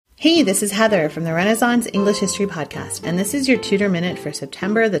Hey, this is Heather from the Renaissance English History Podcast, and this is your Tudor Minute for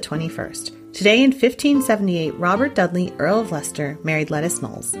September the 21st. Today in 1578, Robert Dudley, Earl of Leicester, married Lettice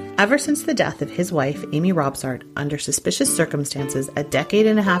Knollys. Ever since the death of his wife, Amy Robsart, under suspicious circumstances a decade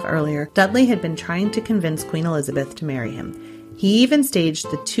and a half earlier, Dudley had been trying to convince Queen Elizabeth to marry him. He even staged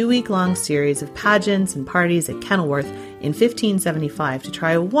the 2-week-long series of pageants and parties at Kenilworth in 1575 to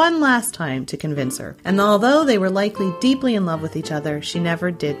try one last time to convince her. And although they were likely deeply in love with each other, she never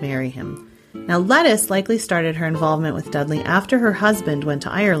did marry him. Now, Lettice likely started her involvement with Dudley after her husband went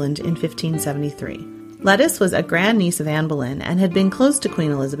to Ireland in 1573. Lettice was a grandniece of Anne Boleyn and had been close to Queen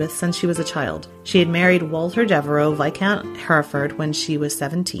Elizabeth since she was a child. She had married Walter Devereux, Viscount Hereford, when she was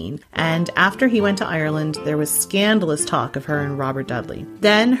 17, and after he went to Ireland, there was scandalous talk of her and Robert Dudley.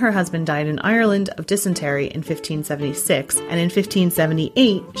 Then her husband died in Ireland of dysentery in 1576, and in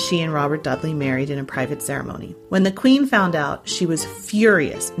 1578, she and Robert Dudley married in a private ceremony. When the Queen found out, she was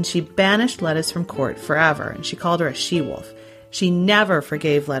furious, and she banished Lettice from court forever, and she called her a she-wolf. She never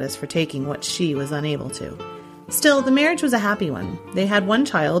forgave Lettice for taking what she was unable to. Still, the marriage was a happy one. They had one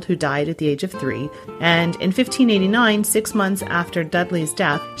child who died at the age of 3, and in 1589, 6 months after Dudley's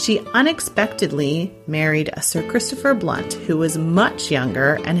death, she unexpectedly married a Sir Christopher Blunt, who was much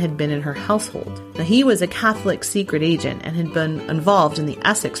younger and had been in her household. Now, he was a Catholic secret agent and had been involved in the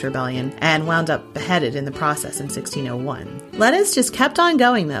Essex Rebellion and wound up beheaded in the process in 1601. Lettice just kept on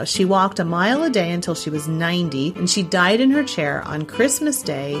going, though. She walked a mile a day until she was 90, and she died in her chair on Christmas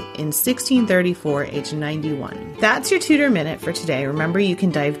Day in 1634, aged 91. That's your Tudor Minute for today. Remember, you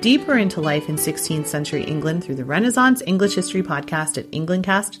can dive deeper into life in 16th century England through the Renaissance English History Podcast at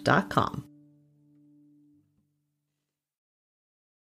englandcast.com.